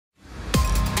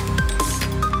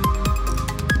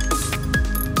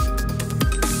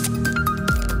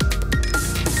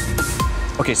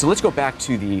Okay, so let's go back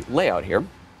to the layout here,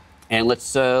 and let's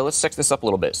sex this up a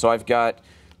little bit. So I've got,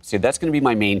 see, that's going to be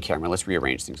my main camera. Let's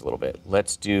rearrange things a little bit.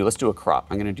 Let's do a crop.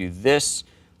 I'm going to do this.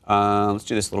 Let's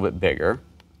do this a little bit bigger,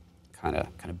 kind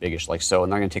of biggish like so.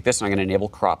 And then I'm going to take this and I'm going to enable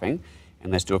cropping,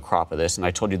 and let's do a crop of this. And I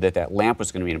told you that that lamp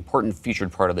was going to be an important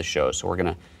featured part of the show, so we're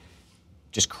going to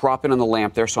just crop in on the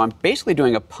lamp there. So I'm basically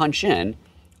doing a punch in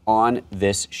on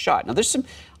this shot. Now there's some,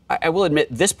 I will admit,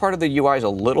 this part of the UI is a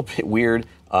little bit weird.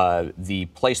 The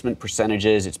placement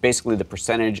percentages, it's basically the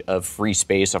percentage of free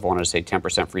space. If I wanted to say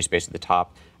 10% free space at the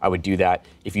top, I would do that.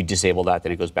 If you disable that,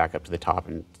 then it goes back up to the top,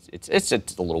 and it's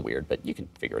a little weird, but you can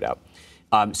figure it out.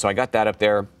 So I got that up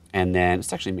there, and then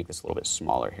let's actually make this a little bit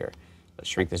smaller here. Let's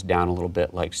shrink this down a little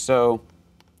bit like so.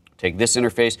 Take this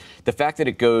interface. The fact that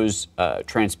it goes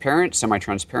transparent,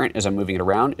 semi-transparent as I'm moving it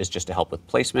around is just to help with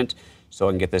placement. So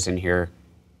I can get this in here,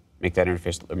 make that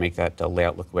interface, make that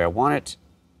layout look the way I want it.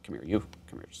 Come here, you.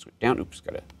 Come here, just switch down. Oops,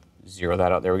 gotta zero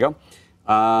that out. There we go.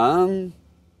 I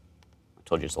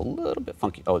told you it's a little bit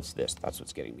funky. Oh, it's this. That's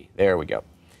what's getting me. There we go.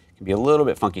 It can be a little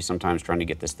bit funky sometimes trying to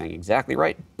get this thing exactly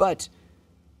right, but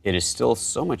it is still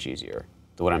so much easier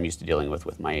than what I'm used to dealing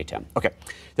with my A10. Okay,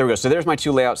 there we go. So there's my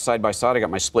two layouts side by side. I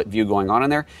got my split view going on in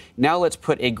there. Now let's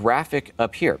put a graphic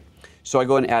up here. So I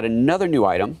go and add another new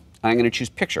item, and I'm going to choose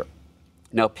picture.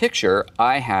 Now picture,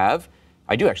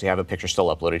 I do actually have a picture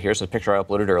still uploaded here. So the picture I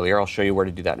uploaded earlier, I'll show you where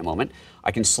to do that in a moment.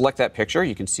 I can select that picture.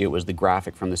 You can see it was the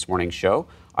graphic from this morning's show.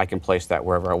 I can place that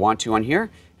wherever I want to on here,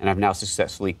 and I've now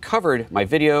successfully covered my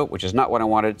video, which is not what I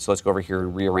wanted. So let's go over here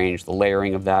and rearrange the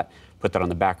layering of that, put that on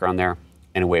the background there,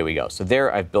 and away we go. So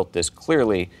there I've built this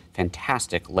clearly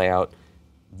fantastic layout.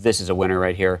 This is a winner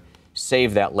right here.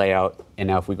 Save that layout, and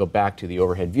now if we go back to the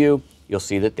overhead view, you'll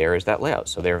see that there is that layout.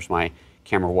 So there's my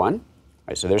camera 1.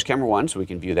 Right, so there's camera 1, so we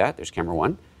can view that. There's camera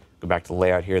 1. Go back to the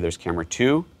layout here. There's camera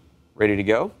 2 ready to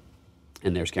go.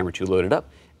 And there's camera 2 loaded up.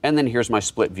 And then here's my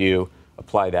split view.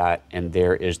 Apply that, and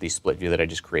there is the split view that I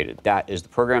just created. That is the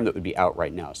program that would be out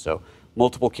right now. So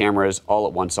multiple cameras all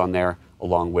at once on there,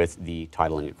 along with the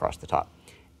titling across the top.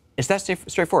 It's that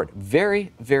straightforward.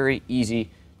 Very, very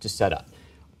easy to set up.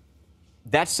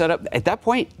 That's set up. At that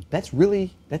point, that's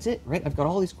it, right? I've got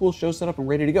all these cool shows set up and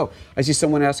ready to go. I see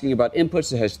someone asking about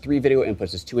inputs. It has 3 video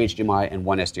inputs. It's 2 HDMI and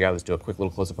 1 SDI. Let's do a quick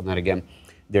little close-up on that again.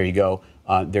 There you go.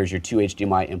 There's your 2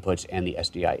 HDMI inputs and the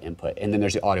SDI input. And then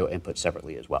there's the audio input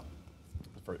separately as well,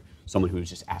 for someone who's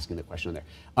just asking the question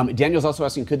there. Daniel's also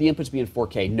asking, could the inputs be in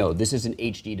 4K? No, this is an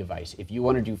HD device. If you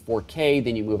want to do 4K,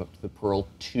 then you move up to the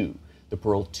Pearl-2. The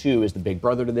Pearl-2 is the big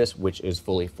brother to this, which is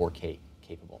fully 4K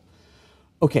capable.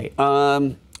 Okay,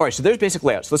 all right, so there's basic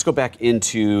layout. So let's go back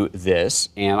into this,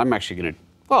 and I'm actually going to,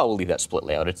 well, we'll leave that split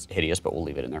layout. It's hideous, but we'll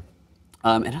leave it in there.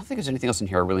 And I don't think there's anything else in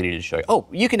here I really needed to show you. Oh,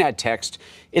 you can add text.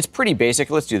 It's pretty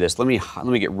basic. Let's do this. Let me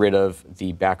get rid of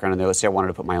the background in there. Let's say I wanted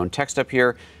to put my own text up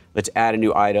here. Let's add a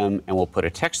new item, and we'll put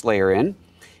a text layer in.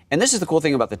 And this is the cool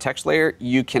thing about the text layer.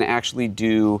 You can actually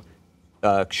do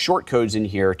short codes in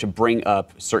here to bring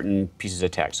up certain pieces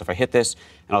of text. So if I hit this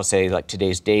and I'll say like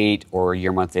today's date or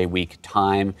year, month, day, week,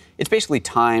 time, it's basically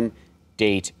time,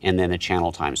 date, and then the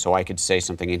channel time. So I could say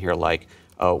something in here like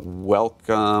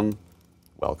welcome,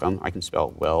 I can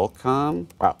spell welcome,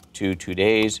 wow, to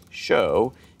today's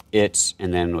show. It's,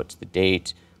 and then what's the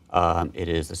date? It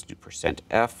is, let's do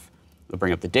 %F. We'll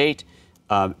bring up the date,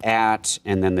 at,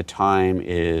 and then the time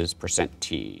is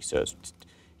 %T. So it's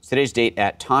today's date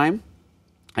at time.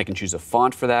 I can choose a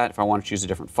font for that if I want to choose a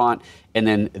different font, and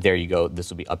then there you go. This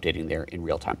will be updating there in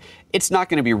real time. It's not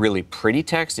going to be really pretty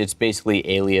text. It's basically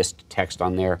aliased text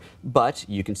on there, but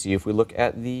you can see if we look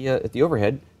at the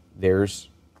overhead, there's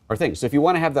our thing. So if you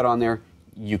want to have that on there,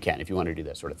 you can if you want to do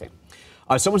that sort of thing.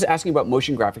 Someone's asking about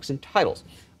motion graphics and titles.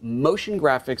 Motion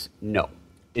graphics, no.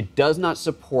 It does not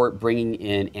support bringing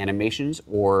in animations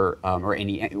or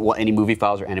any movie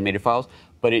files or animated files,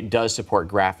 but it does support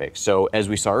graphics. So as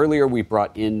we saw earlier, we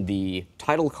brought in the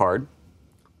title card.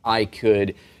 I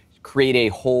could create a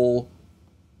whole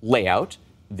layout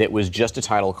that was just a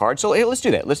title card. So hey, let's do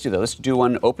that. Let's do that. Let's do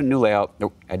one open new layout.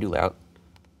 Nope, add new layout.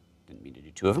 Didn't mean to do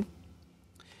 2 of them.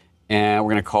 And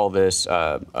we're going to call this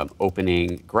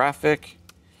opening graphic.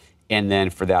 And then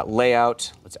for that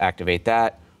layout, let's activate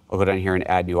that. I'll go down here and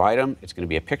add new item. It's going to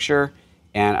be a picture.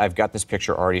 And I've got this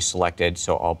picture already selected,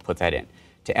 so I'll put that in.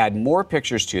 To add more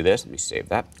pictures to this, let me save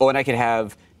that. Oh, and I could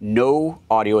have no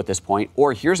audio at this point.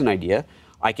 Or here's an idea.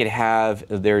 I could have,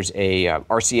 there's a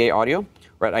RCA audio,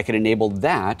 right? I could enable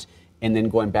that, and then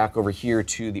going back over here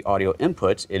to the audio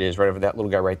inputs, it is right over that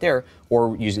little guy right there,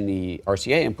 or using the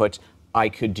RCA inputs, I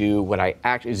could do what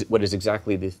is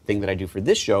exactly the thing that I do for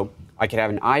this show. I could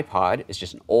have an iPod. It's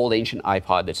just an old ancient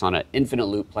iPod that's on an infinite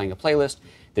loop playing a playlist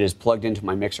that is plugged into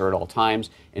my mixer at all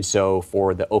times. And so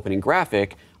for the opening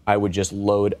graphic, I would just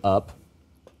load up.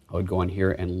 I would go in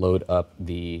here and load up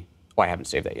the, oh, I haven't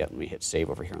saved that yet. Let me hit save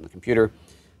over here on the computer.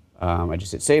 I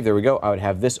just hit save, there we go. I would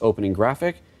have this opening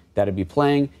graphic, that'd be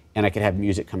playing, and I could have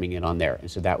music coming in on there. And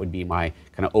so that would be my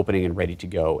kind of opening and ready to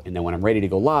go. And then when I'm ready to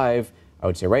go live, I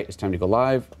would say, right, it's time to go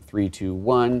live, 3, 2,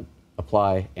 1,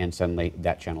 apply, and suddenly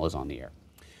that channel is on the air.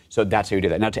 So that's how you do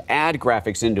that. Now to add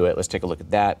graphics into it, let's take a look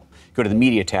at that. Go to the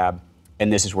media tab,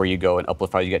 and this is where you go and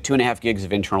upload files. You got 2.5 gigs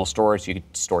of internal storage, so you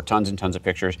can store tons and tons of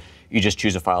pictures. You just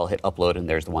choose a file, hit upload, and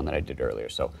there's the one that I did earlier.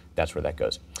 So that's where that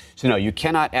goes. So no, you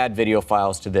cannot add video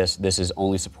files to this. This is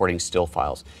only supporting still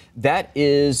files. That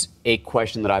is a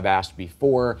question that I've asked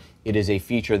before. It is a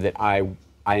feature that I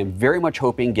am very much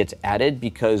hoping gets added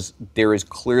because there is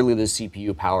clearly the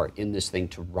CPU power in this thing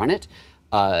to run it,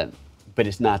 but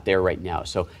it's not there right now.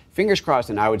 So fingers crossed,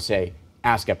 and I would say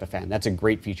ask Epiphan. That's a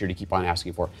great feature to keep on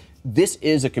asking for. This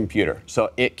is a computer,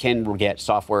 so it can get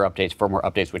software updates, firmware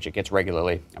updates, which it gets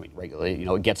regularly. I mean, regularly, you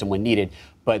know, it gets them when needed,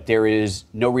 but there is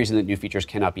no reason that new features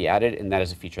cannot be added, and that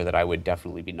is a feature that I would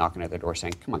definitely be knocking at their door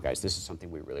saying, come on guys, this is something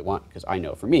we really want, because I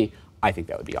know for me, I think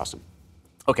that would be awesome.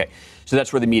 Okay, so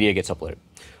that's where the media gets uploaded.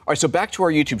 All right, so back to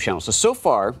our YouTube channel. So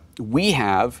far, we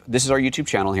have, this is our YouTube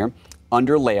channel here.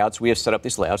 Under layouts, we have set up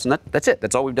these layouts, and that's it.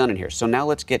 That's all we've done in here. So now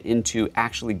let's get into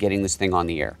actually getting this thing on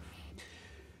the air.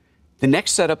 The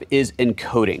next setup is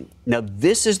encoding. Now,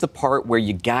 this is the part where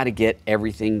you got to get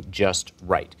everything just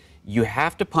right. You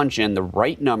have to punch in the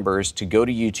right numbers to go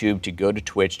to YouTube, to go to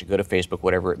Twitch, to go to Facebook,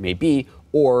 whatever it may be,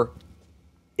 or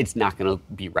it's not going to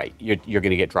be right. You're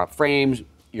going to get dropped frames.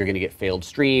 You're going to get failed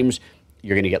streams.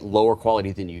 You're going to get lower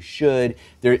quality than you should.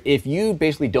 If you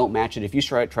basically don't match it, if you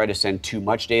try to send too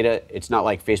much data, it's not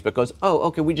like Facebook goes, oh,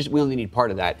 okay, we only need part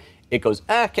of that. It goes,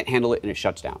 can't handle it, and it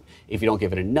shuts down. If you don't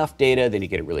give it enough data, then you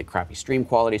get a really crappy stream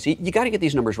quality. So you got to get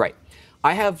these numbers right.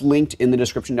 I have linked in the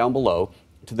description down below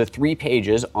to the 3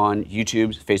 pages on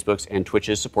YouTube's, Facebook's, and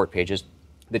Twitch's support pages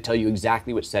that tell you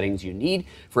exactly what settings you need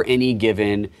for any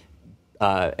given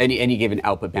any given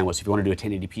output bandwidth. So if you want to do a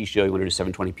 1080p show, you want to do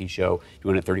a 720p show, you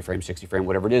want a 30 frame, 60 frame,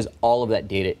 whatever it is, all of that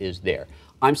data is there.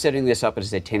 I'm setting this up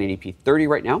as a 1080p 30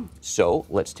 right now, so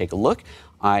let's take a look.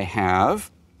 I'm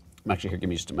actually here, give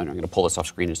me just a minute. I'm going to pull this off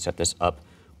screen and set this up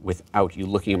without you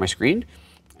looking at my screen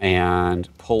and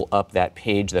pull up that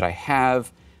page that I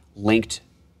have linked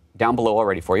down below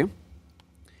already for you.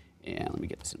 And let me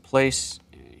get this in place,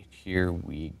 and here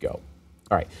we go.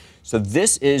 All right, so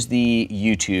this is the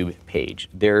YouTube page.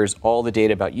 There's all the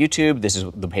data about YouTube. This is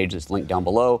the page that's linked down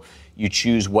below. You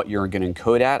choose what you're going to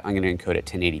encode at. I'm going to encode at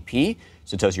 1080p,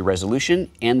 so it tells you resolution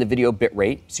and the video bit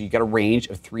rate. So you've got a range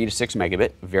of 3 to 6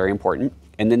 megabit, very important.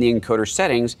 And then the encoder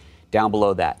settings down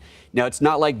below that. Now, it's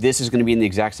not like this is going to be in the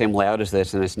exact same layout as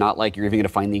this, and it's not like you're even going to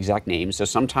find the exact name. So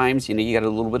sometimes, you know, you got a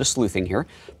little bit of sleuthing here.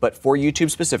 But for YouTube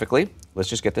specifically, let's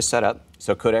just get this set up.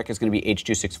 So codec is going to be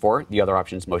H.264. The other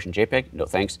option is Motion JPEG. No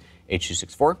thanks,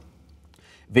 H.264.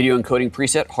 Video encoding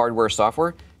preset, hardware,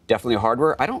 software. Definitely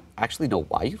hardware. I don't actually know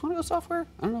why you want to go software.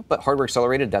 I don't know, but hardware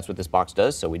accelerated, that's what this box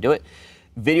does, so we do it.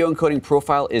 Video encoding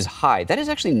profile is high. That is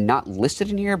actually not listed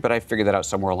in here, but I figured that out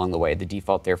somewhere along the way. The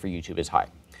default there for YouTube is high.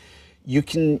 You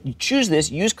can choose this,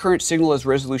 use current signal as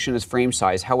resolution as frame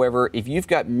size. However, if you've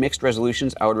got mixed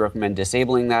resolutions, I would recommend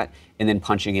disabling that and then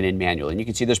punching it in manually. And you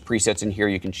can see there's presets in here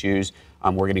you can choose.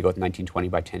 We're going to go with 1920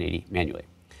 by 1080 manually.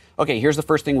 Okay, here's the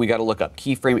first thing we got to look up.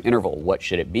 Keyframe interval. What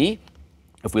should it be?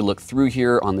 If we look through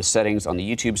here on the settings on the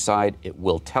YouTube side, it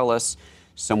will tell us.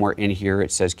 Somewhere in here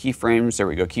it says keyframes. There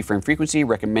we go. Keyframe frequency,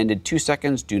 recommended 2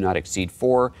 seconds, do not exceed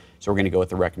 4. So we're going to go with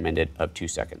the recommended of 2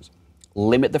 seconds.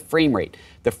 Limit the frame rate.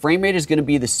 The frame rate is going to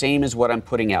be the same as what I'm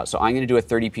putting out. So I'm going to do a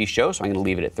 30p show, so I'm going to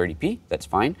leave it at 30p. That's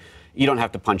fine. You don't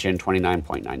have to punch in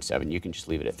 29.97. You can just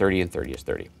leave it at 30, and 30 is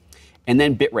 30. And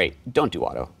then bit rate. Don't do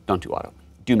auto. Don't do auto.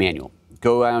 Do manual.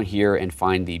 Go down here and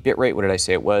find the bit rate. What did I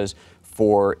say it was?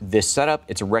 For this setup,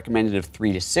 it's a recommended of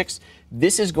 3 to 6.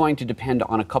 This is going to depend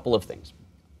on a couple of things.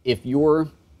 If you're,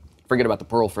 forget about the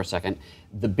Pearl for a second,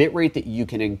 the bit rate that you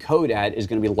can encode at is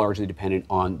going to be largely dependent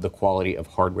on the quality of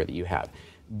hardware that you have.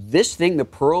 This thing, the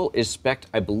Pearl, is spec'd,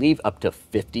 I believe, up to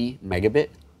 50 megabit.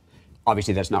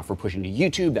 Obviously, that's not for pushing to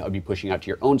YouTube. That would be pushing out to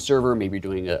your own server. Maybe you're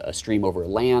doing a stream over a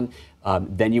LAN.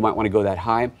 Then you might want to go that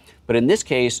high. But in this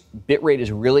case, bitrate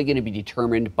is really going to be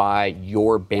determined by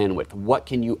your bandwidth. What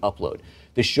can you upload?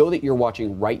 The show that you're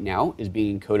watching right now is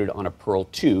being encoded on a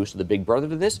Pearl-2, so the big brother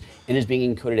to this, and is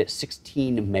being encoded at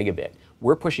 16 megabit.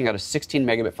 We're pushing out a 16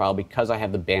 megabit file because I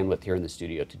have the bandwidth here in the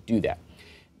studio to do that.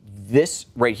 This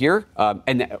right here,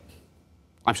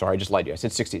 I'm sorry, I just lied to you. I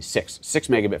said 16, 6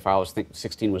 megabit file. I think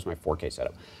 16 was my 4K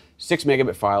setup. 6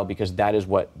 megabit file because that is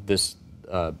what this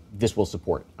will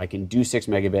support. I can do 6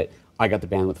 megabit. I got the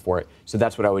bandwidth for it. So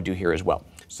that's what I would do here as well.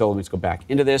 So let me just go back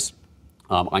into this.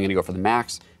 I'm going to go for the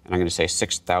max, and I'm going to say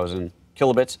 6,000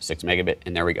 kilobits, 6 megabit,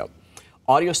 and there we go.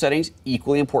 Audio settings,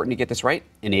 equally important to get this right.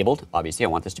 Enabled, obviously I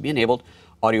want this to be enabled.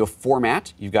 Audio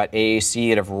format, you've got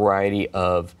AAC at a variety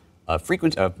of not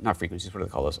frequencies, what do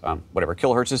they call those? Whatever,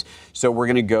 kilohertzes. So we're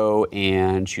going to go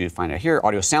and find out here.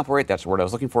 Audio sample rate, that's the word I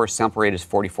was looking for. Sample rate is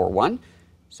 44.1.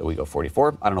 So we go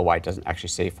 44. I don't know why it doesn't actually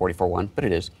say 44.1, but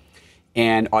it is.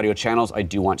 And audio channels, I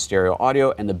do want stereo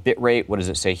audio. And the bit rate, what does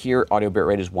it say here? Audio bit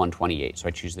rate is 128. So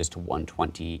I choose this to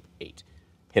 128.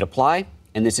 Hit apply.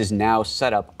 And this is now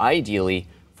set up ideally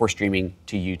for streaming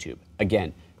to YouTube.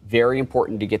 Again, very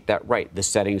important to get that right. The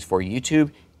settings for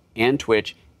YouTube and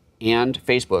Twitch and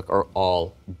Facebook are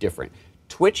all different.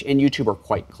 Twitch and YouTube are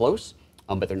quite close,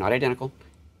 but they're not identical.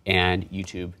 And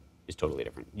YouTube is totally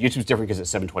different. YouTube's different because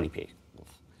it's 720p.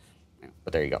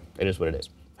 But there you go. It is what it is.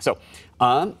 So,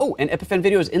 oh, and Epiphan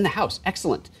Video is in the house.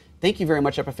 Excellent. Thank you very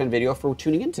much, Epiphan Video, for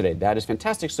tuning in today. That is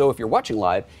fantastic. So if you're watching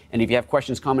live, and if you have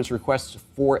questions, comments, requests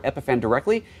for Epiphan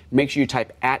directly, make sure you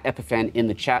type @Epiphan in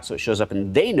the chat so it shows up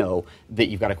and they know that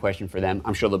you've got a question for them.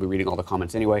 I'm sure they'll be reading all the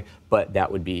comments anyway, but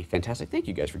that would be fantastic. Thank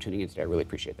you guys for tuning in today. I really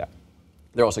appreciate that.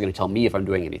 They're also going to tell me if I'm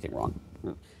doing anything wrong.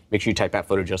 Make sure you type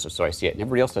 @PhotoJoseph so I see it, and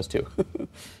everybody else does too.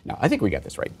 No, I think we got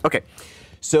this right. Okay,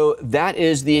 so that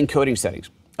is the encoding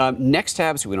settings. Next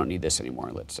tab, so we don't need this anymore.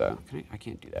 Let's, I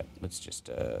can't do that. Let's just,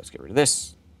 let's get rid of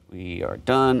this. We are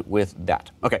done with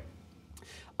that. Okay.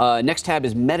 Next tab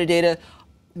is metadata.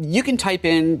 You can type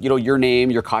in, your name,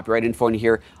 your copyright info in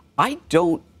here. I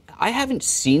haven't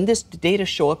seen this data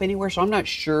show up anywhere, so I'm not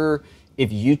sure if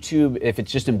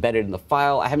it's just embedded in the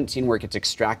file. I haven't seen where it gets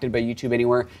extracted by YouTube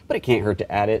anywhere, but it can't hurt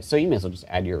to add it. So you may as well just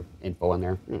add your info in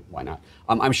there. Why not?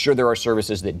 I'm sure there are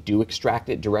services that do extract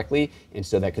it directly, and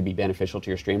so that could be beneficial to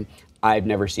your stream. I've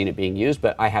never seen it being used,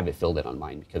 but I have it filled in on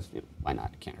mine because why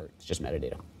not? It can't hurt. It's just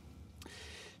metadata.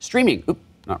 Streaming. Oop,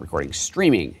 not recording.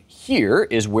 Streaming. Here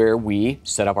is where we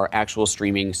set up our actual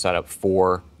streaming setup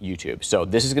for YouTube. So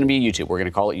this is going to be YouTube. We're going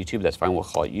to call it YouTube. That's fine. We'll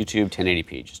call it YouTube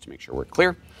 1080p just to make sure we're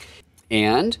clear.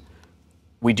 And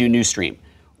we do new stream.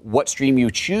 What stream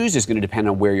you choose is going to depend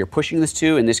on where you're pushing this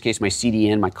to. In this case, my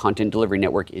CDN, my content delivery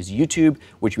network, is YouTube,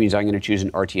 which means I'm going to choose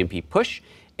an RTMP push.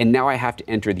 And now I have to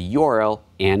enter the URL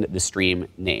and the stream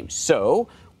name. So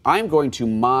I'm going to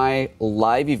my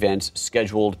live events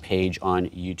scheduled page on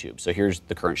YouTube. So here's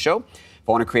the current show. If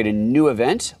I want to create a new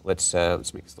event, let's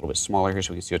make this a little bit smaller here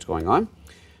so we can see what's going on.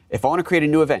 If I want to create a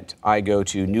new event, I go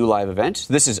to New Live Event.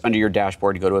 So this is under your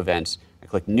dashboard. You go to Events. I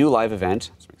click New Live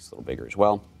Event. Let's make this a little bigger as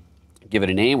well. Give it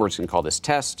a name. We're just going to call this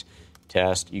Test.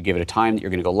 Test. You give it a time that you're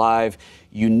going to go live.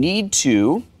 You need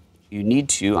to, I'm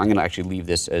going to actually leave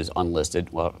this as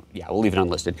unlisted. Well, yeah, we'll leave it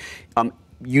unlisted.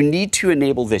 You need to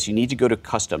enable this. You need to go to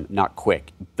Custom, not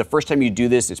Quick. The first time you do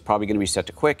this, it's probably going to be set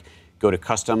to Quick. Go to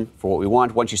Custom for what we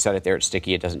want. Once you set it there, it's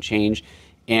sticky. It doesn't change.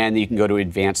 And you can go to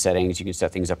advanced settings. You can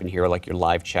set things up in here like your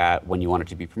live chat when you want it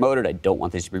to be promoted. I don't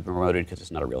want this to be promoted because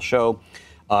it's not a real show.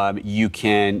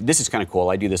 This is kind of cool.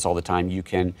 I do this all the time. You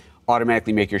can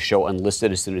automatically make your show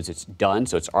unlisted as soon as it's done.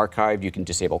 So it's archived. You can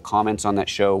disable comments on that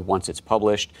show once it's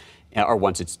published or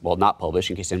once it's, well, not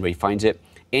published in case anybody finds it.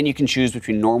 And you can choose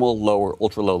between normal, low, or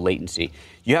ultra low latency.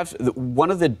 One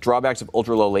of the drawbacks of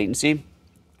ultra low latency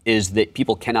is that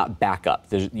people cannot back up.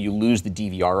 You lose the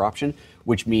DVR option,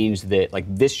 which means that like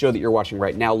this show that you're watching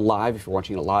right now live, if you're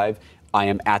watching it live, I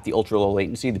am at the ultra low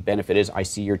latency. The benefit is I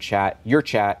see your chat,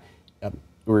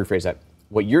 rephrase that.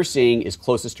 What you're seeing is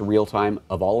closest to real time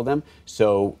of all of them.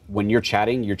 So when you're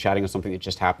chatting on something that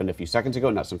just happened a few seconds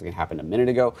ago, not something that happened a minute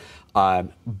ago,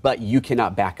 but you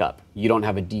cannot back up. You don't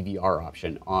have a DVR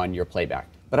option on your playback,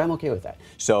 but I'm okay with that.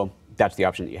 So that's the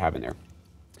option that you have in there.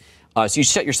 So you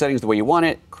set your settings the way you want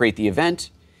it, create the event,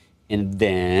 and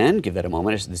then give that a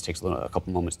moment. This takes a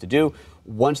couple moments to do.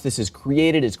 Once this is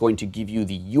created, it's going to give you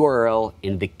the URL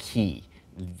and the key.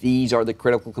 These are the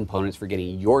critical components for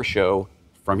getting your show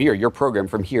from here, your program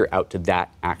from here out to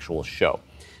that actual show.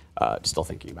 Still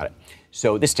thinking about it.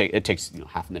 So it takes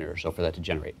half a minute or so for that to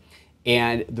generate.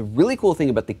 And the really cool thing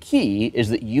about the key is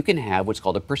that you can have what's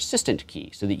called a persistent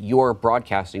key, so that you're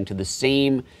broadcasting to the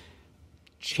same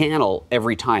channel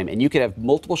every time. And you could have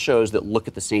multiple shows that look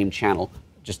at the same channel,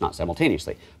 just not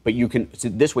simultaneously. But so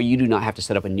this way you do not have to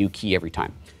set up a new key every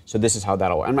time. So this is how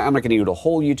that'll work. I'm not going to do the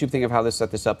whole YouTube thing of how to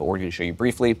set this up, but we're going to show you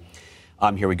briefly.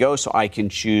 Here we go. So I can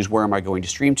choose where am I going to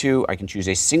stream to. I can choose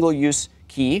a single use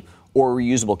key or a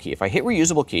reusable key. If I hit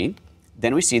reusable key,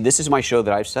 then we see this is my show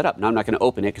that I've set up. Now I'm not going to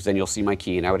open it because then you'll see my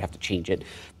key and I would have to change it.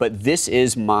 But this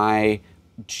is my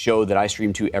show that I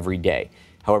stream to every day.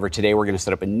 However, today we're going to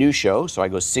set up a new show. So I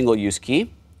go single use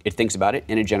key, it thinks about it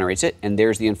and it generates it. And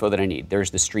there's the info that I need.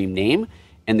 There's the stream name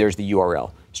and there's the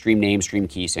URL. Stream name, stream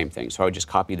key, same thing. So I would just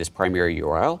copy this primary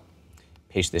URL,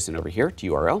 paste this in over here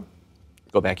to URL,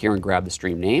 go back here and grab the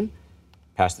stream name,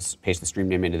 paste the stream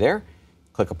name into there,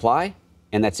 click apply,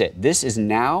 and that's it. This is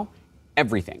now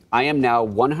everything. I am now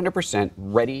 100%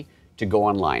 ready to go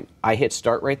online. I hit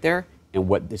start right there, and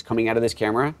what is coming out of this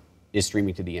camera is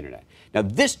streaming to the internet. Now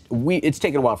it's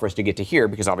taken a while for us to get to here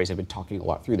because obviously I've been talking a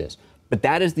lot through this, but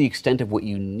that is the extent of what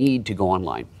you need to go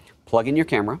online. Plug in your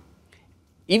camera.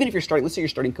 Even if you're starting, let's say you're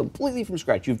starting completely from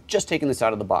scratch, you've just taken this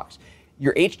out of the box.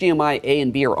 Your HDMI A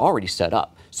and B are already set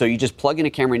up. So you just plug in a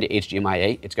camera into HDMI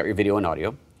A, it's got your video and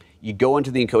audio. You go into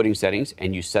the encoding settings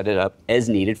and you set it up as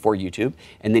needed for YouTube.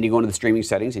 And then you go into the streaming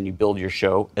settings and you build your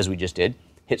show as we just did.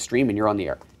 Hit stream and you're on the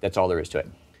air. That's all there is to it.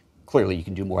 Clearly you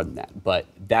can do more than that, but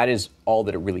that is all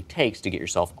that it really takes to get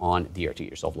yourself on the air, to get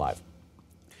yourself live.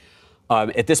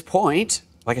 At this point,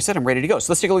 like I said, I'm ready to go.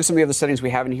 So let's take a look at some of the other settings we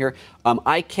have in here.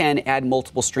 I can add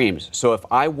multiple streams. So if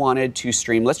I wanted to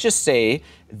stream, let's just say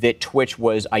that Twitch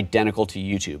was identical to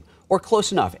YouTube, or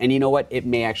close enough. And you know what? It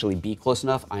may actually be close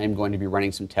enough. I am going to be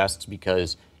running some tests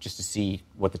because just to see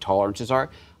what the tolerances are.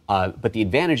 But the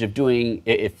advantage of the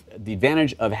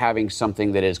advantage of having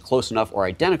something that is close enough or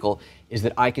identical is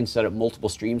that I can set up multiple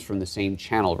streams from the same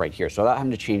channel right here. So without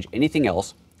having to change anything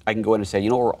else, I can go in and say, you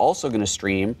know, we're also going to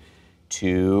stream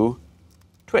to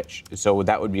Twitch. And so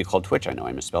that would be called Twitch. I know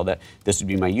I misspelled that. This would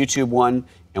be my YouTube one,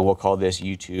 and we'll call this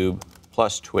YouTube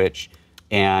plus Twitch.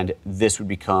 And this would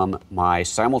become my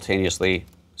simultaneously,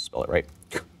 spell it right,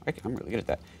 I'm really good at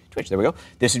that, Twitch, there we go.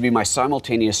 This would be my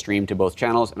simultaneous stream to both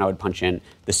channels, and I would punch in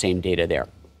the same data there.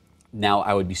 Now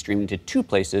I would be streaming to 2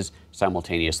 places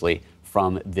simultaneously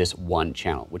from this one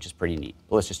channel, which is pretty neat.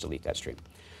 But let's just delete that stream.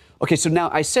 Okay, so now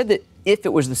I said that if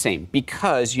it was the same,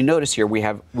 because you notice here we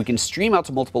can stream out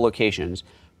to multiple locations,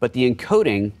 but the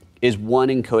encoding is one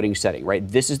encoding setting, right?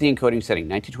 This is the encoding setting,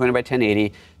 1920 by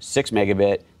 1080, 6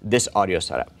 megabit, this audio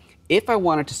setup. If I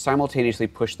wanted to simultaneously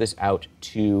push this out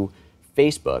to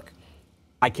Facebook,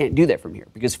 I can't do that from here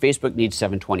because Facebook needs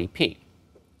 720p.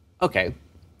 Okay,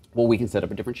 well, we can set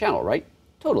up a different channel, right?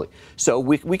 Totally. So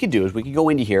what we could do is we could go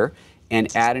into here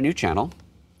and add a new channel.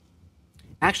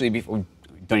 Actually, before,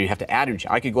 don't even have to add a new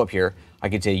channel. I could go up here, I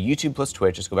could say YouTube plus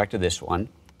Twitch, let's go back to this one,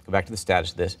 go back to the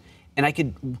status of this, and I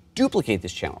could duplicate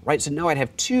this channel, right? So now I'd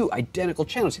have 2 identical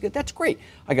channels. That's great.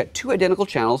 I got 2 identical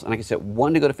channels, and I can set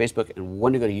one to go to Facebook and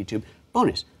one to go to YouTube.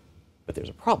 Bonus. But there's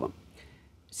a problem.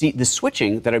 See, the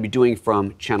switching that I'd be doing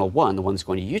from channel 1, the one that's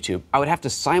going to YouTube, I would have to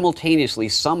simultaneously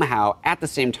somehow at the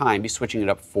same time be switching it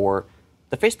up for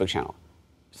the Facebook channel.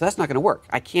 So that's not going to work.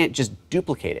 I can't just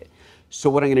duplicate it. So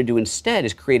what I'm going to do instead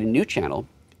is create a new channel,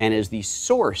 and as the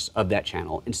source of that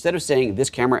channel, instead of saying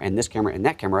this camera and this camera and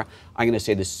that camera, I'm going to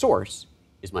say the source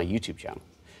is my YouTube channel.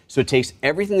 So it takes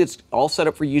everything that's all set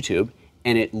up for YouTube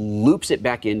and it loops it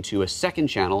back into a second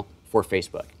channel for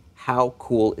Facebook. How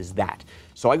cool is that?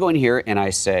 So I go in here and I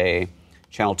say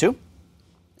channel 2,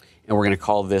 and we're going to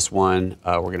call this one,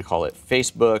 we're going to call it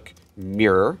Facebook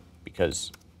Mirror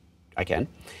because I can.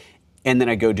 And then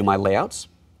I go do my layouts.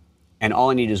 And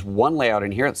all I need is one layout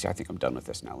in here. Let's see, I think I'm done with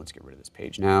this now. Let's get rid of this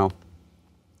page now.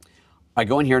 I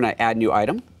go in here and I add new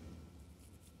item.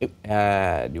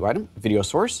 Add new item, video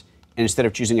source. And instead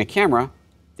of choosing a camera,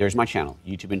 there's my channel,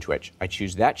 YouTube and Twitch. I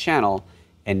choose that channel,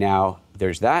 and now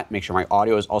there's that. Make sure my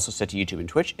audio is also set to YouTube and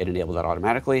Twitch. It enables that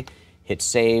automatically. Hit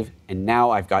save, and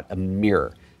now I've got a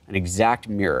mirror, an exact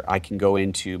mirror. I can go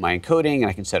into my encoding and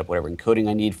I can set up whatever encoding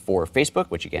I need for Facebook,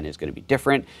 which again is going to be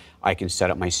different. I can set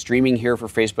up my streaming here for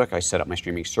Facebook. I set up my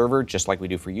streaming server just like we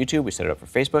do for YouTube. We set it up for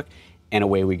Facebook, and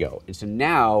away we go. And so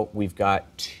now we've got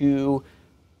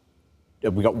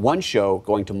one show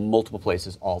going to multiple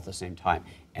places all at the same time,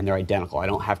 and they're identical. I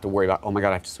don't have to worry about, oh my God,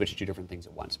 I have to switch to 2 different things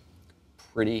at once.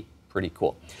 Pretty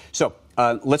cool. So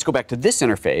let's go back to this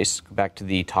interface, go back to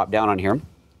the top down on here.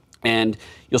 And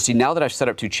you'll see now that I've set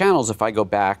up 2 channels, if I go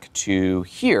back to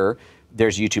here,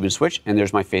 there's YouTube and Switch, and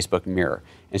there's my Facebook Mirror.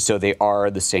 And so they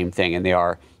are the same thing, and they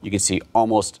are, you can see,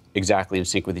 almost exactly in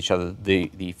sync with each other. The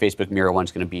Facebook Mirror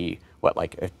one's going to be, what,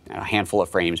 like a handful of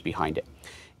frames behind it.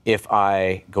 If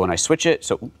I go and I switch it,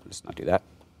 so let's not do that.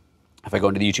 If I go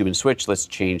into the YouTube and Switch, let's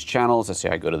change channels. Let's say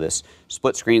I go to this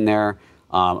split screen there,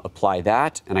 apply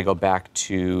that, and I go back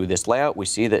to this layout, we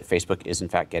see that Facebook is in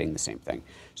fact getting the same thing.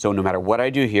 So no matter what I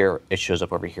do here, it shows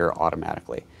up over here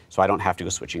automatically. So I don't have to go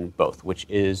switching both, which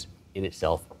is in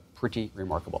itself pretty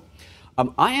remarkable.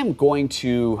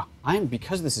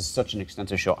 Because this is such an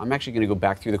extensive show, I'm actually going to go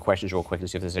back through the questions real quick and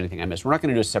see if there's anything I missed. We're not going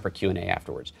to do a separate Q&A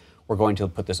afterwards. We're going to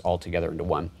put this all together into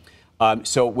one.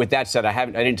 So with that said, I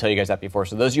didn't tell you guys that before.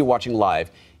 So those of you watching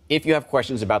live, if you have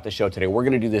questions about the show today, we're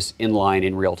going to do this in line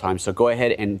in real time. So go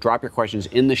ahead and drop your questions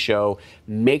in the show.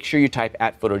 Make sure you type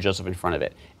 @PhotoJoseph in front of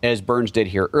it. As Burns did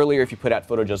here earlier, if you put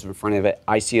 @PhotoJoseph in front of it,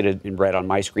 I see it in red on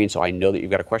my screen, so I know that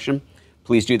you've got a question.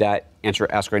 Please do that.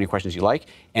 Ask her any questions you like.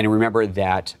 And remember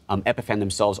that Epiphan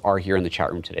themselves are here in the chat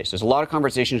room today. So there's a lot of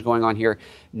conversations going on here.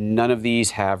 None of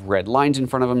these have red lines in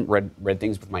front of them, red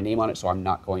things with my name on it, so I'm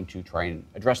not going to try and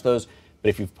address those. But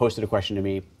if you've posted a question to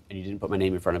me and you didn't put my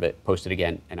name in front of it, post it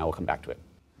again, and I will come back to it.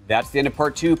 That's the end of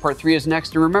part 2. Part 3 is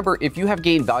next. And remember, if you have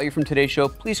gained value from today's show,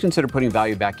 please consider putting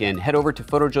value back in. Head over to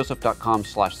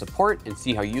PhotoJoseph.com/support and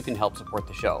see how you can help support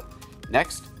the show.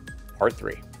 Next, part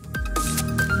 3.